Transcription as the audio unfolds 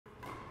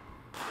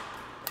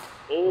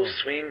Full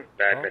swing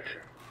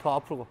badminton. 더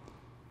앞으로 가.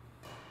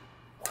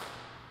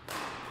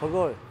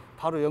 그걸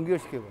바로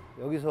연결시켜봐.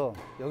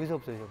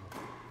 여기서부터 해봐.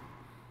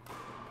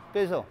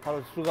 빼서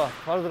바로 들어가.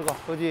 바로 들어가.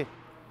 그지?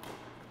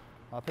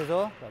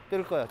 앞에서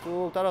뺄 거야.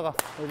 쭉 따라가.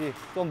 그지?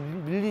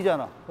 좀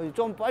밀리잖아. 그지?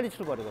 좀 빨리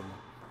출발해. 그러면.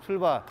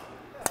 출발.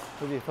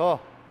 그지? 더.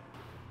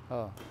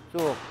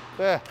 쭉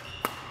빼.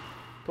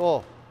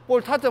 또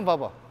볼 타점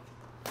봐봐.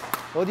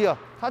 어디야?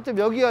 타점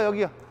여기야,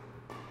 여기야.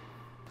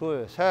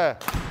 둘, 셋.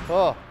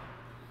 더.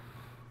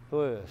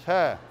 둘,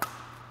 셋.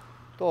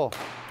 또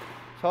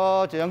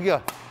천천히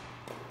연결.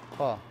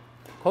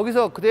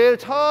 거기서 그대로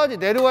천천히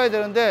내려와야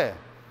되는데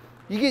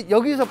이게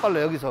여기서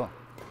빨라. 여기서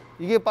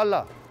이게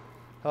빨라.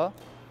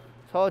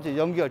 천천히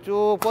연결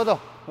쭉 뻗어.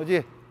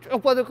 그렇지?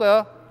 쭉 뻗을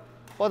거야.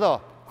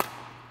 뻗어.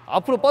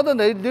 앞으로 뻗어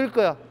내릴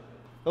거야.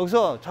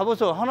 여기서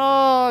잡아서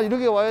하나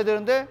이렇게 와야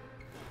되는데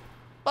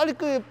빨리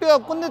빼가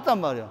끝냈단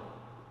말이야.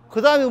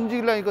 그 다음에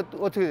움직이려니까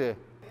어떻게 돼?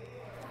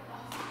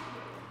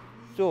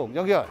 쭉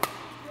연결.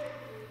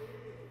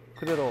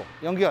 그대로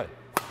연결.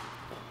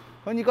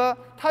 그러니까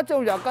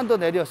타점을 약간 더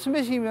내려.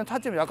 스매싱이면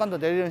타점을 약간 더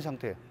내리는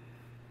상태.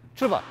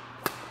 출발.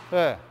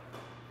 예.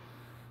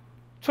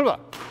 출발.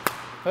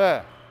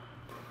 예.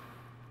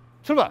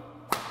 출발.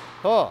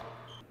 더.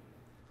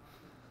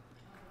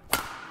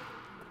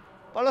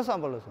 빨랐어,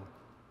 안 빨랐어?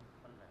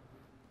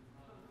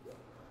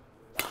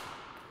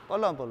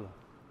 빨라, 안 빨라?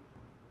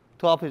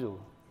 더 앞에 줘.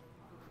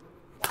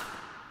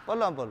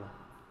 빨라, 안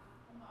빨라?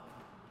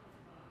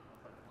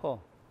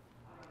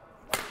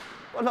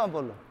 빨라, 안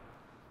빨라?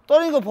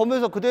 떨어진 거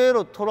보면서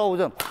그대로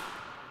돌아오잖아.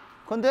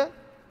 근데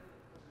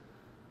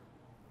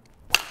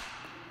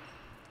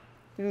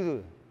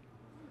이렇게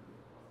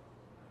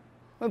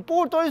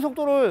볼 떨어진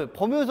속도를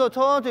보면서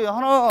천천히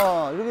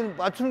하나 이렇게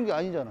맞추는 게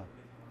아니잖아.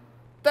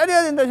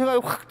 때려야 된다는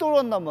생각이 확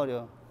돌아온단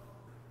말이야.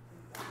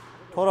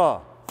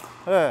 돌아.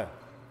 예.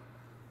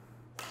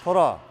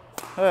 돌아.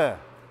 예.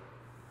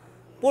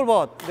 볼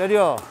봐.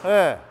 내려.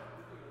 예.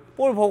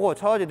 볼 보고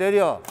천천히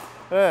내려.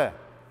 예.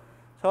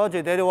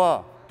 천천히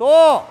내려와.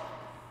 또!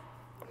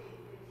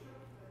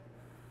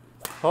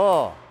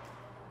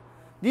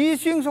 네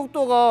스윙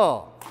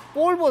속도가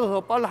볼보다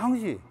더 빨라,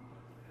 항시.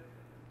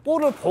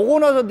 볼을 보고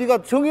나서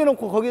네가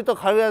정해놓고 거기에다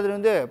가야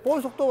되는데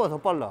볼 속도가 더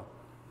빨라.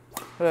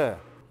 그래.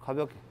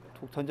 가볍게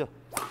툭 던져.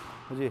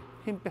 그렇지?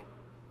 힘 빼.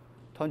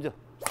 던져.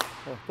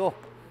 또.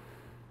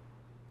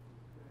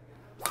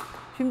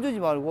 힘 주지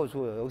말고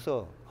줘요.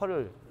 여기서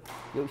팔을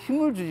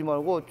힘을 주지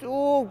말고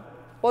쭉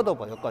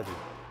뻗어봐. 여기까지.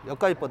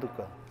 여기까지 뻗을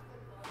거야.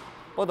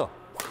 뻗어.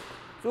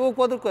 쭉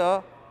뻗을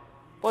거야.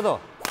 뻗어.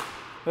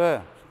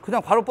 예.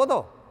 그냥 바로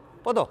뻗어.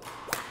 뻗어.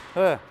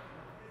 예.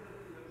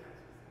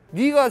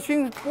 네가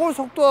스윙 볼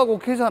속도하고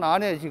계산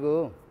안 해,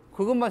 지금.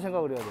 그것만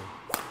생각을 해야 돼.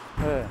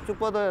 예. 쭉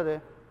뻗어야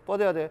돼.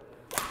 뻗어야 돼.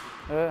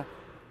 예.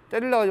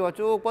 때리려고 하지 마.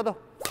 쭉 뻗어.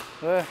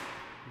 예.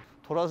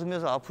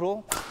 돌아서면서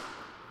앞으로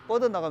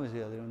뻗어 나가면서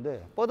해야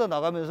되는데, 뻗어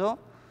나가면서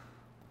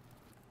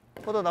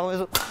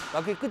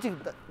라켓 끝이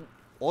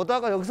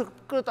오다가 여기서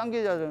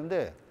끌어당겨야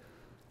되는데,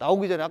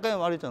 나오기 전에 아까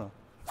말했잖아.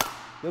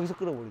 여기서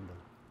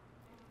끌어버린다.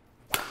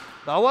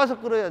 나와서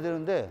끌어야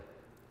되는데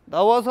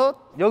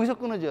나와서 여기서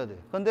끊어져야 돼.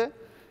 근데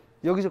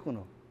여기서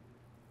끊어.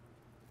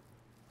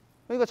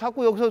 그러니까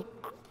자꾸 여기서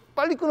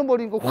빨리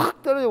끊어버리니까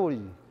확 떨어져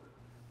버리지.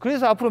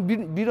 그래서 앞으로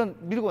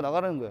밀고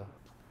나가는 거야.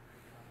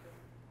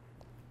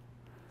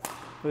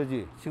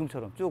 그러지.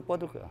 지금처럼 쭉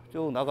뻗을 거야.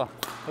 쭉 나가.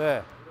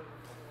 예.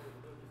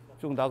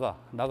 쭉 나가.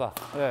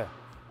 예.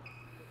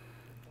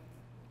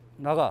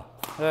 나가.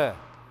 예.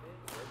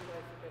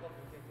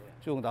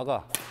 쭉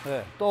나가.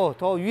 예. 또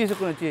더 위에서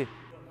끊었지.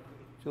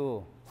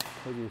 쭉.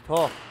 그렇지.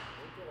 더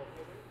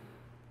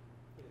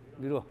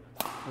밀어.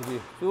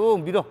 그렇지. 쭉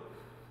밀어.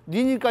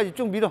 니니까지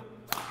쭉 밀어.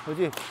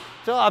 그렇지.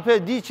 저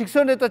앞에 니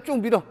직선에다 쭉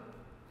밀어.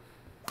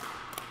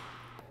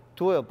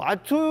 도요.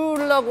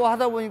 맞추려고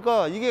하다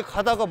보니까 이게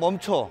가다가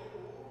멈춰.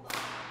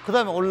 그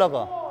다음에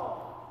올라가.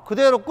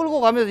 그대로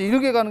끌고 가면서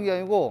이렇게 가는 게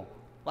아니고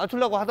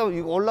맞추려고 하다 보면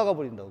이거 올라가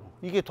버린다고.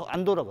 이게 더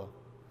안 돌아가.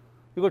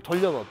 이걸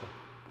돌려봐봐.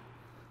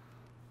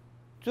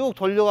 쭉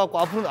돌려갖고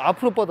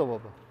앞으로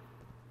뻗어봐봐.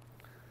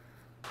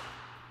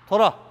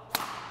 돌아.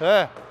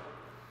 예.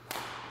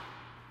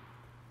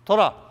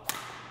 돌아.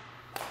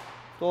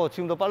 또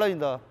지금 더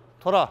빨라진다.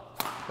 돌아.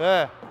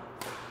 예.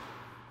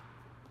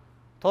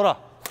 돌아.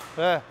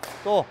 예.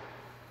 또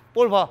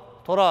볼 봐.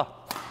 돌아.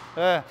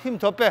 예. 힘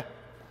더 빼.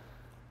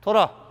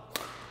 돌아.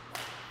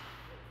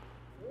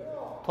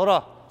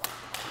 돌아.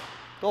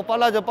 또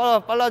빨라져.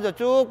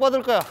 쭉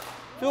뻗을 거야.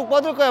 쭉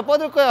뻗을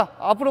거야.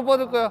 앞으로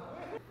뻗을 거야.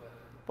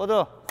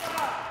 뻗어.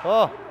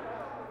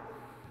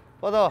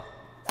 뻗어.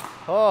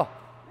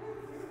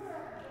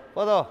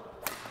 뻗어.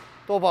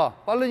 또 봐.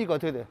 빠르니까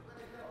어떻게 돼?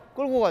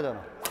 끌고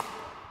가잖아.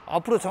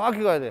 앞으로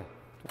정확히 가야 돼.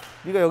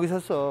 네가 여기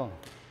섰어.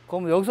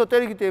 그럼 여기서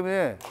때리기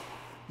때문에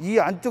이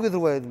안쪽에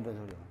들어가야 된다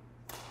소리야.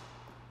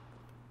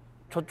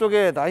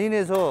 저쪽에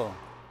라인에서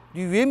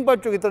네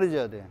왼발 쪽에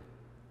떨어져야 돼.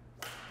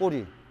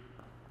 볼이.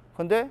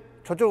 근데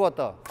저쪽으로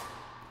갔다.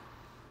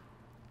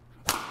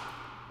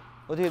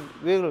 어떻게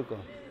왜 그럴까?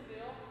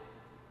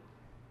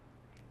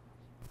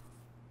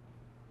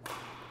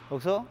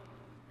 여기서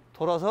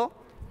돌아서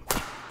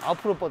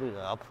앞으로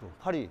뻗어줘요. 앞으로.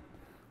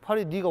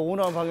 팔이 네가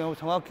원하는 방향으로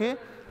정확히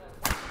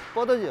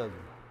뻗어져야 돼.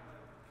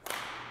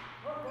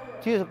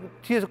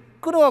 뒤에서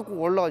끌어갖고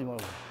올라가지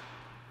말고.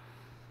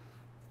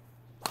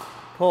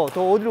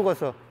 더 어디로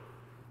갔어?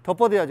 더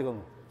뻗어야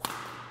지금.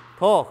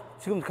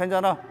 지금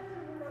괜찮아.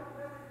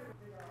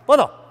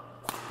 뻗어.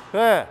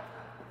 그래.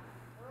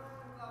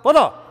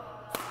 뻗어.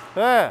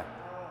 그래.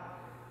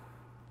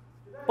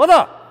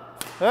 뻗어.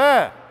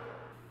 그래.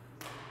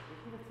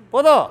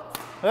 뻗어.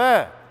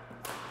 그래.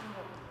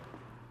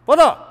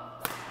 뻗어.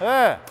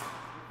 그래.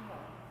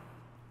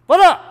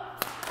 뻗어.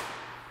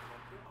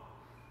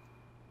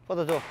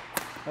 뻗어줘.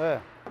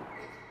 예.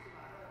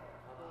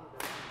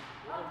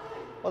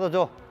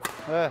 뻗어줘.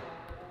 예.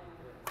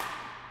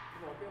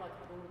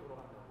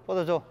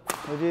 뻗어줘.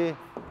 그렇지.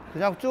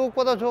 그냥 쭉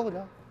뻗어줘.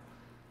 그냥.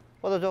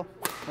 뻗어줘.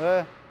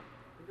 예.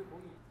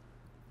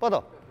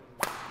 뻗어.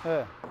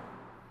 예.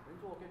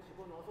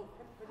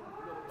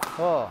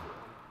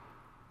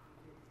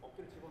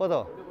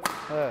 뻗어.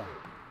 예.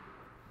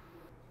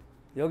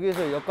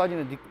 여기에서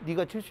여기까지는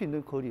네가 칠 수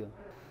있는 거리야.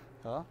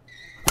 자.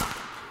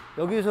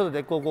 여기서도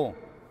내 거고.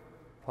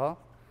 봐.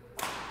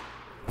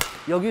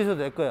 여기서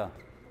내 거야.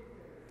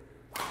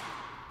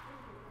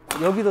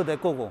 여기도 내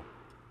거고.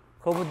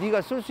 그러면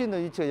네가 쓸 수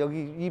있는 위치가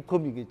여기 이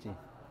범위겠지.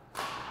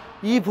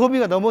 이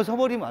범위가 넘어서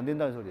버리면 안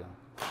된다는 소리야.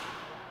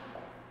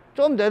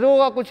 좀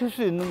내려갖고 칠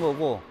수 있는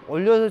거고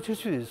올려서 칠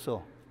수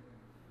있어.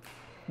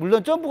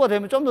 물론 점프가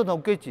되면 좀 더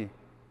넘겠지.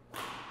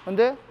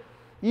 근데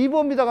이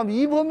범위다 가면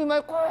이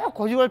범위만 꼭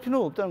고집할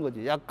필요는 없다는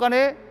거지.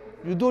 약간의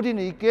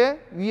유도리는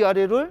있게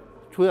위아래를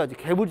줘야지.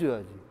 갭을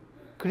줘야지.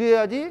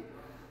 그래야지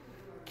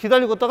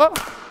기다리고 있다가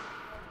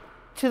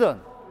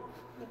치던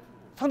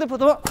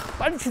상대편도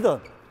빨리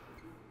치던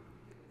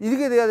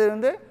이렇게 돼야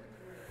되는데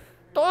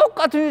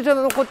똑같은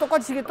위치에다 놓고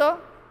똑같이 치겠다?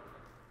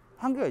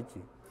 한계가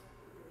있지.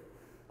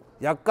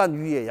 약간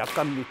위에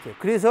약간 밑에.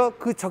 그래서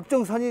그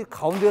적정선이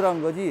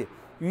가운데라는 거지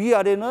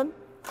위아래는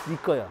네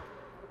거야.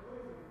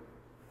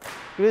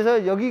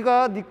 그래서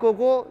여기가 네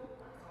거고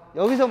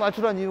여기서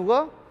맞추라는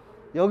이유가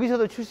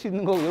여기서도 칠 수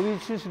있는 거고 여기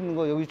칠 수 있는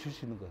거 여기 칠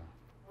수 있는 거야.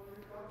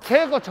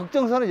 최고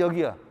적정선은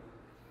여기야.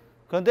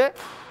 그런데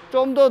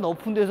좀 더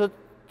높은 데서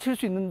칠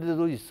수 있는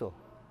데도 있어.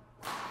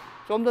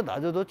 좀 더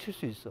낮아도 칠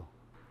수 있어.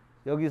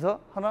 여기서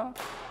하나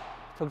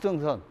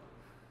적정선.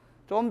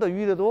 좀 더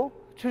위에도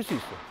칠 수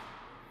있어.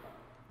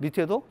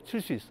 밑에도 칠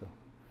수 있어.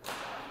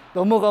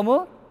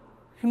 넘어가면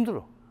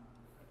힘들어.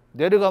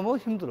 내려가면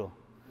힘들어.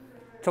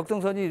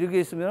 적정선이 이렇게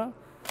있으면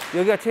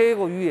여기가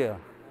최고 위에야.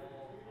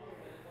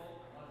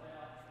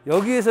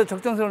 여기에서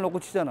적정선을 놓고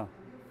치잖아.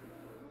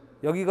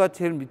 여기가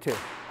제일 밑에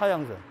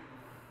하향선.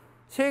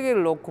 세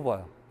개를 놓고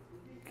봐요.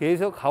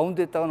 계속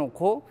가운데에다가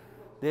놓고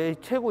내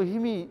최고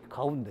힘이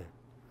가운데.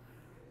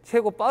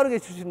 최고 빠르게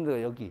칠 수 있는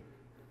데가 여기.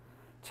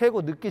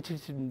 최고 늦게 칠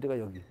수 있는 데가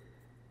여기.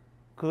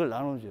 그걸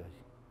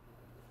나눠줘야지.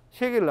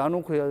 세 개를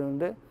나눠놓고 해야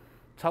되는데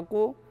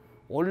자꾸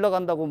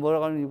올라간다고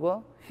몰아가는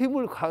이유가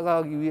힘을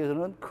가하기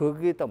위해서는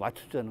거기에다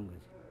맞추자는 거지.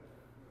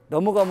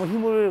 넘어가면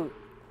힘을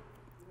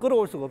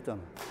끌어올 수가 없잖아.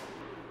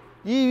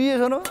 이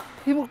위에서는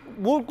힘을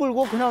못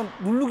끌고 그냥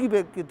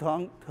누르기밖에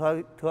더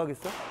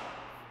하겠어?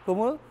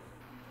 그러면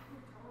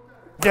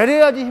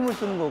내려야지 힘을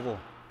쓰는 거고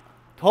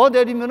더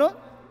내리면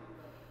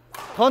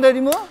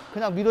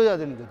그냥 밀어야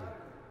되는 거지.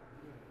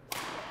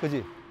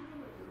 그지?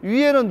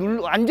 위에는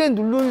완전히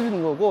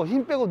눌러주는 거고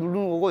힘 빼고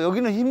누르는 거고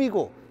여기는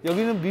힘이고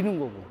여기는 미는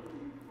거고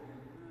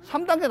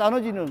 3단계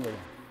나눠지는 거야.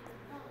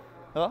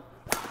 어?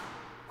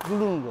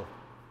 누르는 거.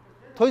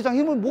 더 이상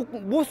힘을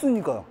못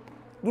쓰니까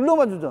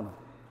눌러만 주잖아.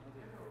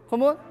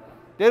 그러면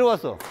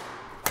내려왔어.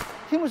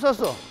 힘을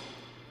썼어.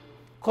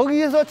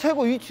 거기에서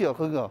최고 위치야.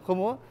 거기가.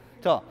 그러면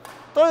자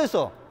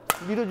떨어졌어.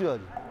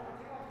 밀어줘야지.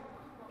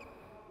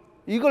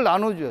 이걸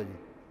나눠줘야지.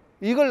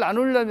 이걸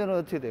나누려면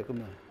어떻게 돼?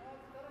 그러면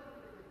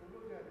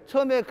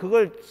처음에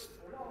그걸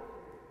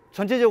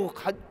전체적으로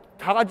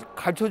다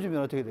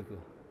가르쳐주면 어떻게 될까요?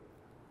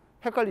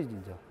 헷갈리지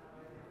이제.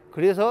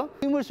 그래서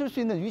힘을 쓸 수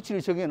있는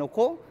위치를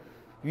정해놓고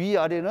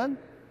위아래는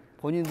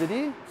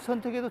본인들이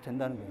선택해도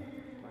된다는 거예요.